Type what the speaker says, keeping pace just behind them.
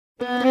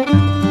Happy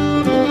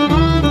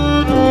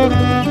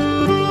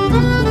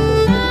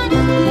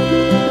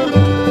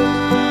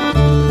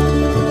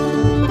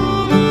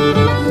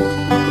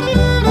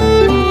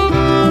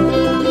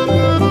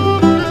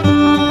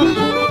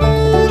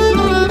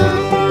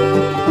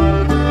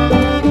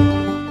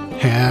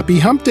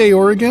Hump Day,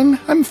 Oregon!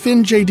 I'm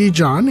Finn J.D.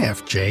 John,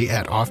 FJ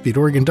at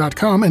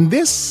OffbeatOregon.com, and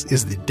this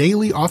is the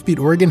Daily Offbeat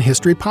Oregon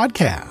History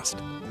Podcast.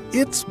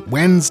 It's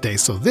Wednesday,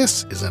 so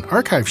this is an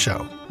archive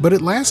show, but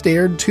it last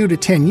aired 2 to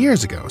 10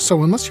 years ago,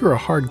 so unless you're a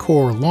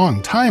hardcore,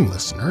 long-time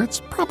listener,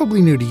 it's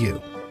probably new to you.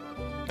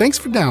 Thanks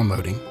for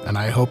downloading, and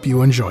I hope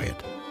you enjoy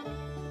it.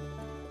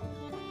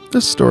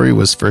 This story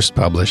was first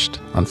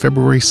published on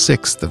February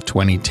 6th of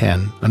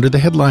 2010 under the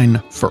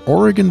headline, "For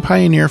Oregon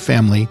Pioneer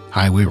Family,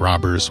 Highway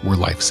Robbers Were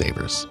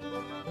Lifesavers."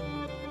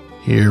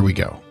 Here we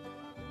go.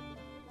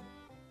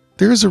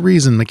 There's a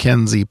reason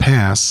Mackenzie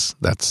Pass,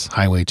 that's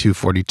Highway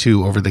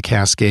 242 over the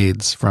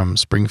Cascades from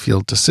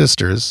Springfield to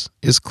Sisters,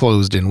 is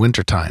closed in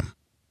wintertime.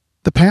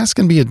 The pass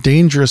can be a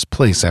dangerous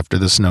place after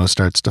the snow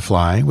starts to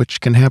fly,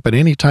 which can happen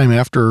any time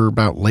after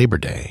about Labor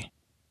Day.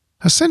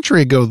 A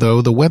century ago,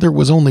 though, the weather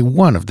was only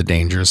one of the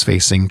dangers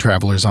facing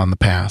travelers on the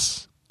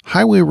pass.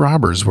 Highway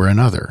robbers were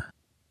another.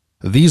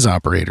 These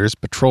operators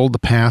patrolled the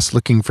pass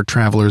looking for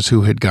travelers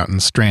who had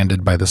gotten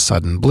stranded by the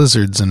sudden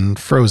blizzards and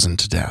frozen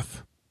to death.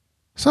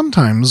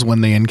 Sometimes, when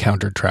they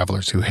encountered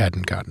travelers who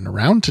hadn't gotten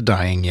around to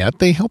dying yet,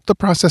 they helped the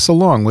process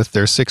along with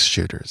their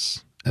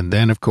six-shooters. And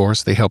then, of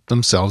course, they helped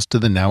themselves to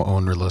the now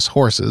ownerless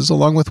horses,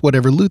 along with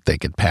whatever loot they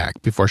could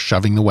pack before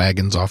shoving the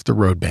wagons off the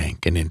road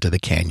bank and into the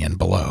canyon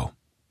below.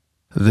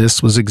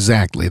 This was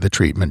exactly the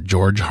treatment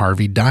George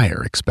Harvey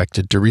Dyer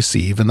expected to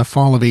receive in the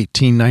fall of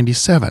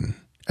 1897,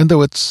 and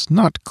though it's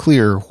not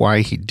clear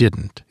why he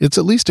didn't, it's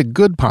at least a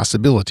good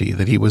possibility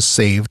that he was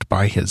saved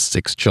by his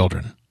 6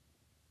 children.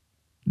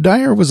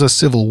 Dyer was a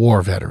Civil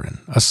War veteran,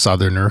 a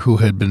Southerner who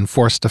had been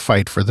forced to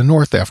fight for the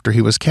North after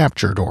he was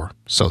captured, or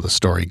so the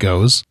story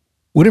goes.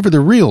 Whatever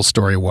the real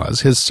story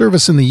was, his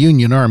service in the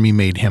Union Army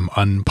made him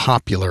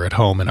unpopular at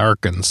home in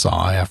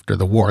Arkansas after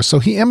the war, so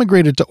he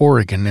emigrated to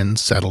Oregon and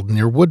settled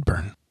near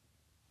Woodburn.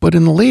 But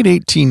in the late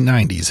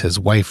 1890s, his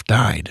wife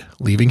died,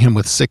 leaving him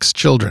with 6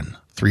 children,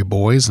 3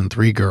 boys and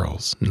 3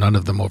 girls, none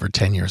of them over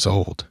 10 years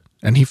old,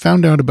 and he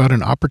found out about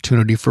an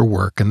opportunity for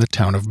work in the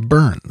town of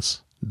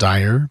Burns.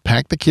 Dyer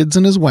packed the kids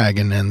in his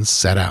wagon and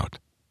set out.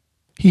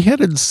 He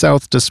headed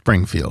south to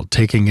Springfield,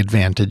 taking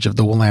advantage of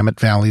the Willamette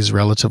Valley's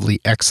relatively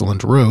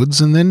excellent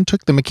roads, and then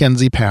took the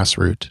Mackenzie Pass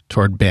route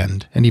toward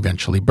Bend and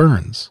eventually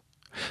Burns.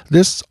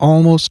 This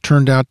almost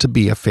turned out to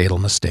be a fatal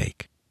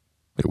mistake.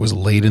 It was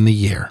late in the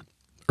year,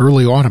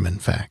 early autumn in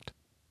fact.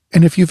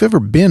 And if you've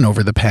ever been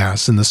over the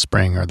pass in the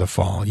spring or the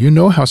fall, you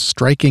know how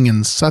striking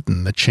and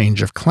sudden the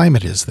change of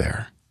climate is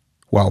there.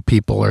 While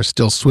people are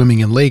still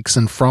swimming in lakes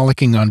and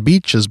frolicking on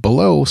beaches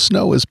below,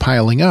 snow is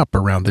piling up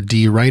around the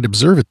D. Wright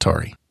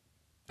Observatory.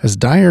 As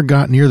Dyer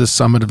got near the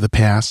summit of the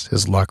pass,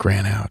 his luck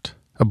ran out.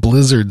 A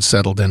blizzard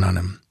settled in on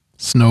him.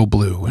 Snow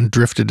blew and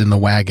drifted in the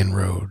wagon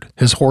road.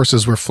 His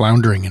horses were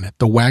floundering in it.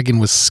 The wagon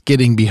was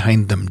skidding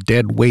behind them,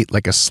 dead weight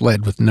like a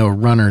sled with no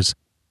runners.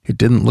 It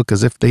didn't look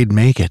as if they'd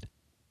make it.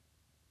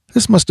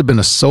 This must have been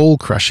a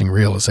soul-crushing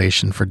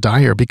realization for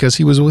Dyer because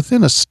he was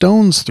within a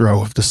stone's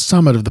throw of the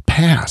summit of the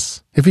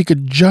pass. If he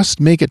could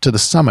just make it to the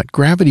summit,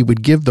 gravity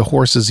would give the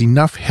horses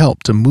enough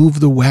help to move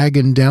the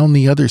wagon down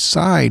the other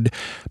side,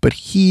 but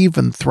heave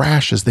and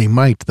thrash as they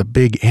might, the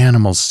big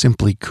animals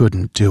simply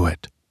couldn't do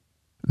it.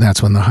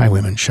 That's when the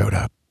highwaymen showed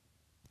up.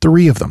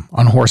 3 of them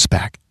on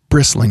horseback,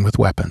 bristling with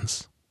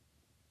weapons.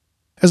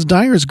 As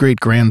Dyer's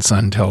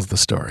great-grandson tells the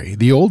story,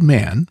 the old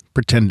man,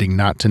 pretending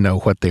not to know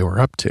what they were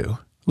up to,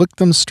 looked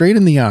them straight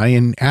in the eye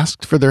and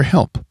asked for their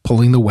help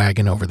pulling the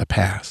wagon over the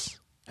pass.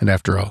 And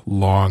after a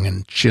long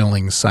and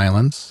chilling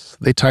silence,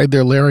 they tied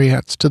their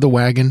lariats to the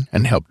wagon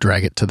and helped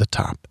drag it to the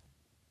top.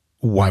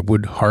 Why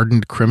would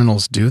hardened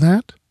criminals do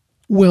that?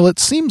 Well, it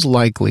seems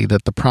likely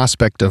that the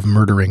prospect of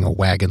murdering a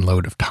wagon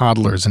load of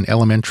toddlers and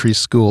elementary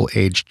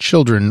school-aged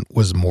children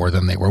was more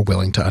than they were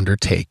willing to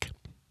undertake.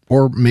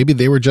 Or maybe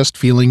they were just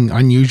feeling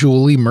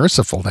unusually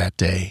merciful that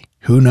day.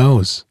 Who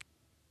knows?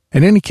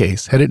 In any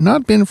case, had it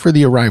not been for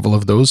the arrival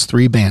of those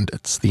 3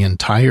 bandits, the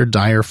entire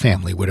Dyer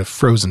family would have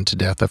frozen to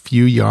death a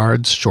few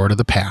yards short of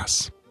the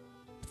pass.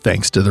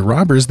 Thanks to the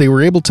robbers, they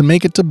were able to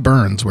make it to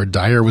Burns, where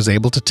Dyer was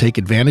able to take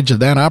advantage of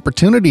that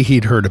opportunity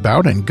he'd heard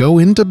about and go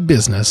into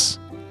business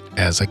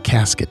as a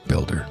casket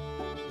builder.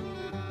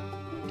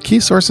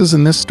 Key sources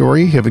in this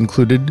story have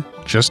included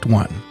just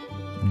one: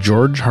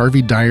 George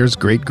Harvey Dyer's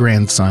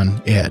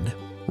great-grandson, Ed,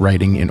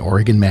 writing in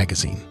Oregon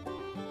Magazine.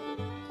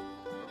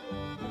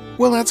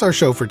 Well, that's our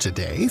show for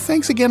today.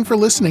 Thanks again for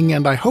listening,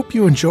 and I hope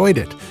you enjoyed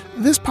it.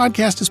 This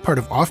podcast is part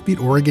of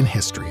Offbeat Oregon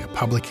History, a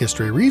public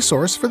history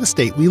resource for the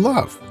state we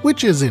love,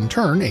 which is in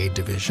turn a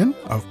division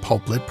of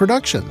Pulplit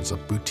Productions, a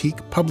boutique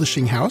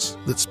publishing house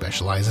that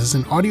specializes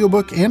in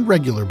audiobook and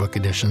regular book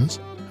editions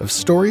of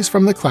stories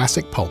from the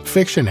classic pulp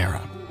fiction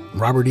era.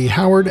 Robert E.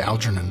 Howard,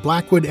 Algernon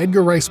Blackwood,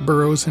 Edgar Rice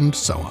Burroughs, and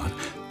so on.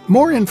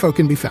 More info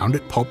can be found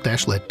at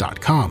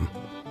pulp-lit.com.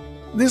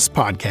 This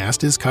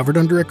podcast is covered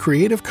under a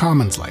Creative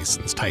Commons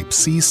license type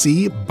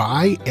CC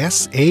by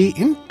SA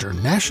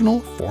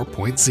International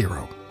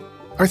 4.0.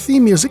 Our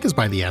theme music is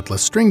by the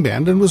Atlas String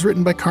Band and was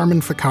written by Carmen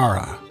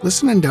Ficara.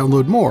 Listen and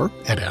download more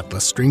at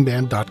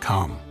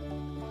atlasstringband.com.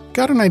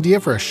 Got an idea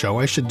for a show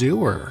I should do,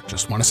 or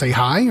just want to say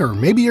hi, or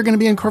maybe you're going to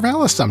be in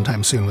Corvallis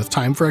sometime soon with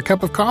time for a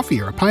cup of coffee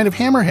or a pint of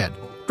Hammerhead?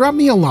 Drop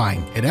me a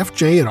line at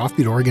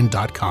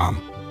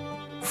fj@offbeatoregon.com.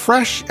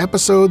 Fresh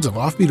episodes of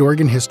Offbeat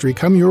Oregon history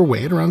come your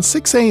way at around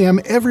 6 a.m.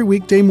 every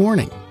weekday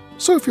morning.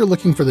 So if you're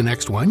looking for the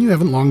next one, you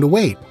haven't long to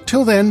wait.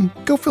 Till then,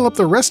 go fill up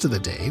the rest of the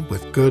day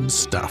with good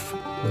stuff.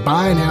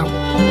 Bye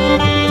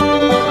now.